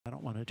I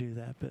don't want to do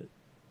that, but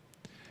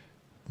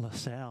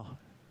LaSalle.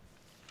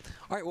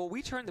 All right, well,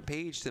 we turned the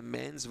page to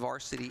men's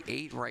varsity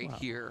 8 right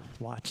here.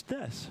 Watch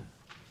this.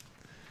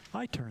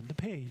 I turned the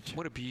page.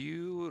 What a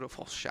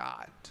beautiful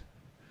shot.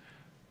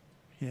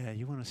 Yeah,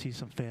 you want to see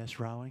some fast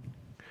rowing.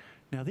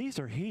 Now, these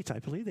are heats. I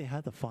believe they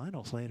had the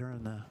finals later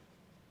in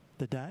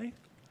the day.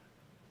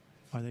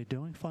 Are they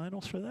doing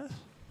finals for this?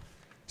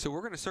 So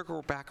we're going to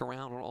circle back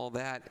around on all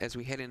that as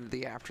we head into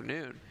the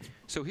afternoon.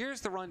 So here's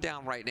the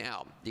rundown right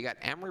now. You got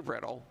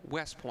Embry-Riddle,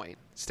 West Point,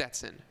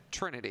 Stetson,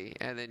 Trinity,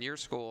 and then your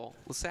school,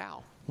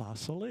 LaSalle.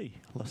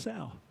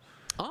 LaSalle.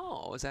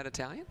 Oh, is that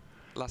Italian?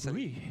 LaSalle.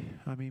 Oui.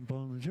 I mean,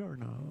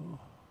 buongiorno.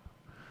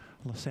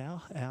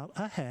 LaSalle out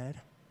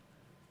ahead.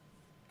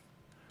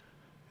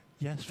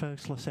 Yes,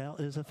 folks, LaSalle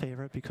is a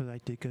favorite because I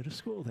did go to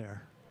school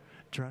there.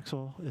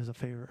 Drexel is a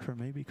favorite for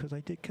me because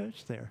I did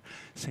coach there.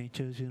 St.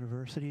 Joe's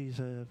University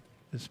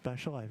is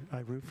special. I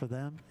root for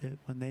them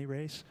when they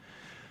race.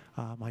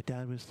 My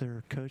dad was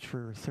their coach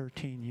for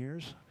 13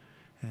 years,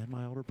 and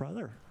my older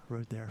brother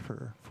rode there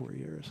for 4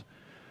 years.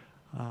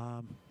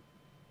 I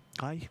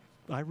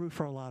root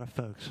for a lot of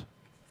folks.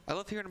 I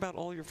love hearing about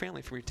all your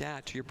family, from your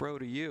dad to your bro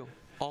to you,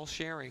 all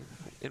sharing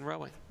in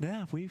rowing.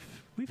 Yeah, we've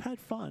had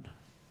fun.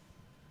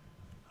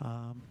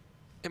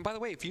 And by the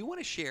way, if you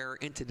want to share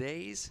in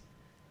today's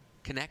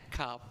Knecht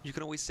Cup, you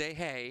can always say,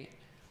 hey,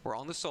 we're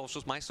on the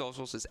socials. My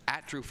socials is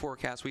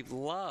 @DrewForecast. We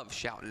love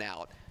shouting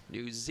out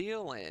New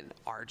Zealand,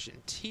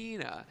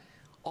 Argentina,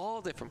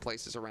 all different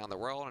places around the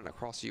world and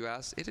across the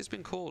U.S. It has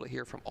been cool to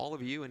hear from all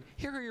of you and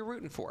hear who you're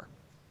rooting for.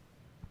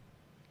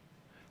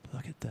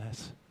 Look at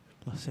this.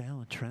 LaSalle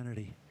and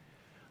Trinity.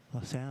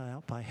 LaSalle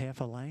out by half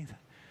a length.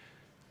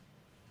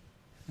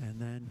 And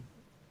then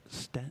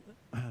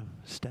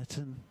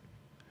Stetson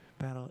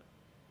about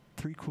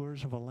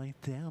 3/4 of a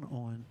length down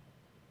on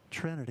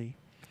Trinity.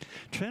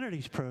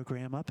 Trinity's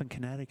program up in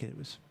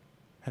Connecticut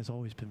has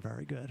always been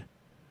very good.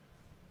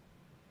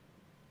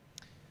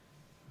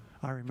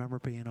 I remember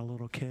being a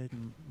little kid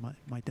and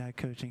my dad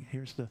coaching.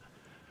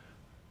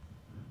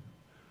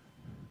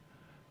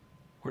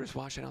 We're just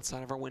watching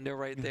outside of our window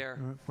right there.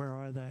 Where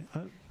are they?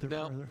 Oh, they're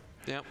further.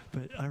 Yep.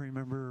 But I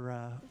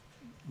remember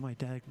my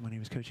dad, when he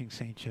was coaching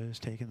St. Joe's,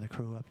 taking the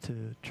crew up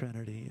to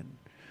Trinity, and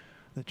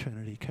the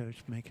Trinity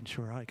coach making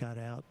sure I got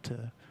out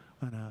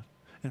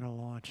in a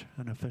launch,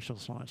 an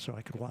official's launch, so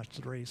I could watch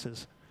the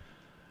races.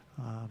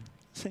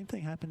 Same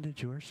thing happened at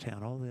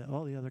Georgetown.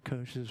 All the other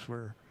coaches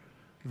were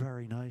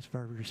very nice,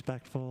 very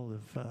respectful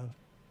of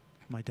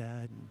my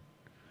dad,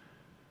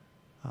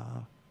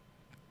 and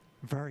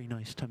very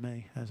nice to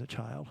me as a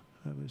child.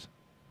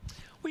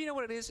 Well, you know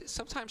what it is?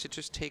 Sometimes it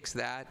just takes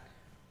that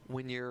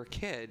when you're a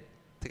kid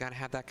to kind of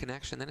have that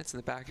connection. Then it's in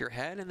the back of your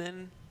head, and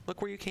then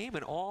look where you came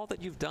and all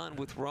that you've done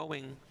with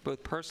rowing,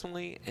 both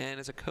personally and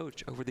as a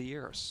coach over the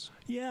years.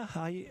 Yeah,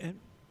 I've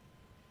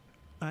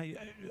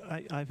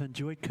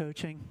enjoyed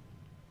coaching.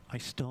 I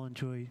still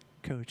enjoy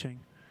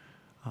coaching.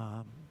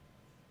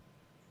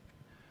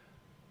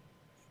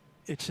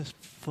 It's just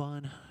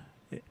fun.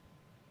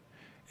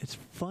 It's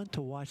fun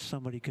to watch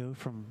somebody go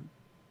from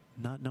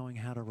not knowing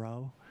how to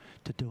row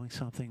to doing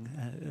something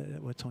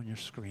what's on your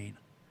screen.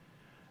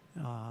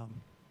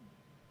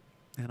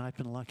 And I've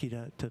been lucky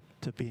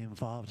to be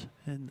involved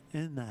in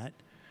that.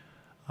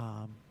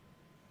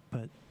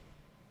 But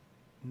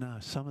no,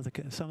 some of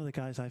the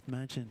guys I've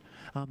mentioned,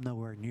 I'm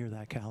nowhere near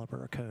that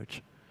caliber of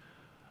coach.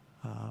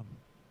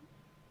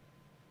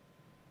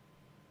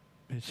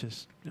 It's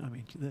just, I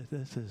mean,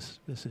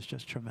 this is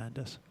just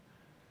tremendous.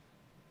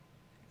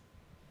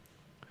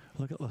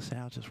 Look at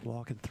LaSalle just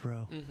walking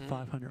through.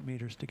 500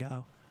 meters to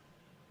go.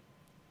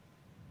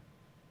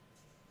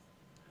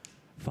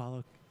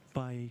 Followed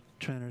by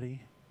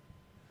Trinity.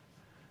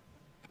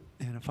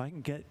 And if I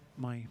can get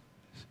my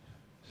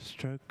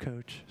stroke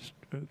coach.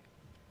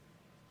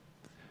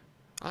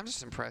 I'm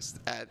just impressed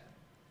at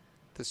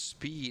the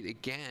speed,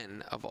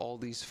 again, of all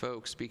these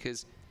folks,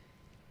 because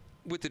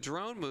with the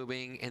drone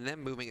moving and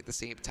them moving at the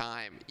same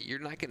time, you're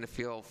not getting a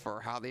feel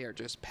for how they are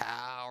just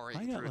powering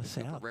through the river.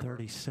 I got LaSalle at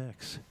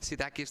 36. See,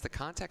 that gives the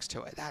context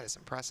to it. That is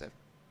impressive.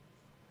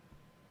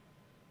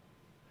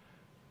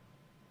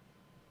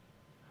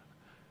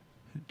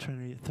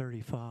 Trinity at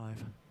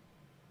 35.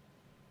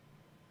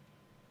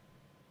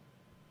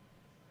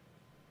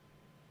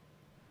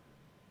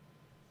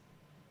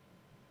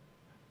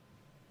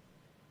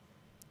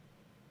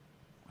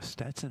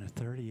 Stetson at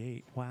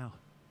 38. Wow.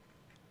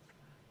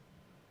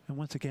 And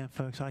once again,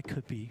 folks, I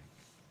could be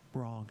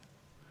wrong.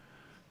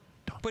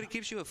 But it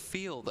gives you a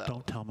feel, though.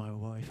 Don't tell my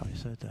wife I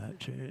said that.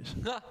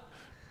 Jeez.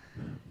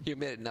 You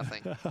admitted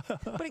nothing.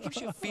 But it gives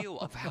you a feel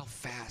of how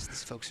fast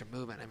these folks are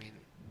moving. I mean,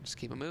 just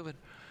keep them moving.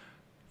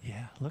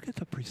 Yeah, look at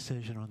the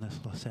precision on this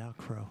LaSalle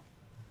crew.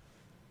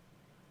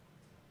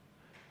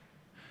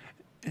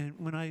 And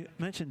when I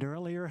mentioned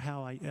earlier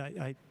how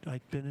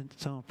I'd been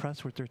so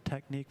impressed with their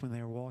technique when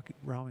they were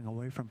rowing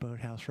away from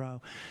Boathouse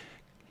Row,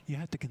 you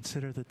have to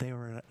consider that they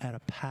were at a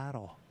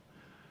paddle.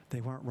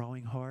 They weren't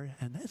rowing hard,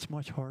 and it's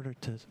much harder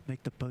to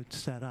make the boat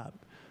set up.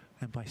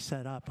 And by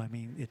set up, I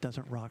mean it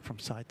doesn't rock from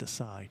side to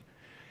side.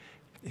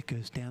 it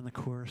goes down the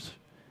course,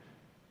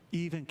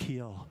 even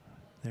keel.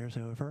 There's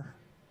over.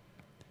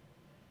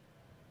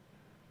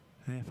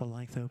 Half a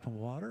length open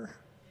water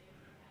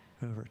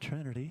over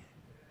Trinity,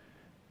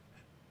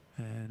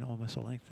 and almost a length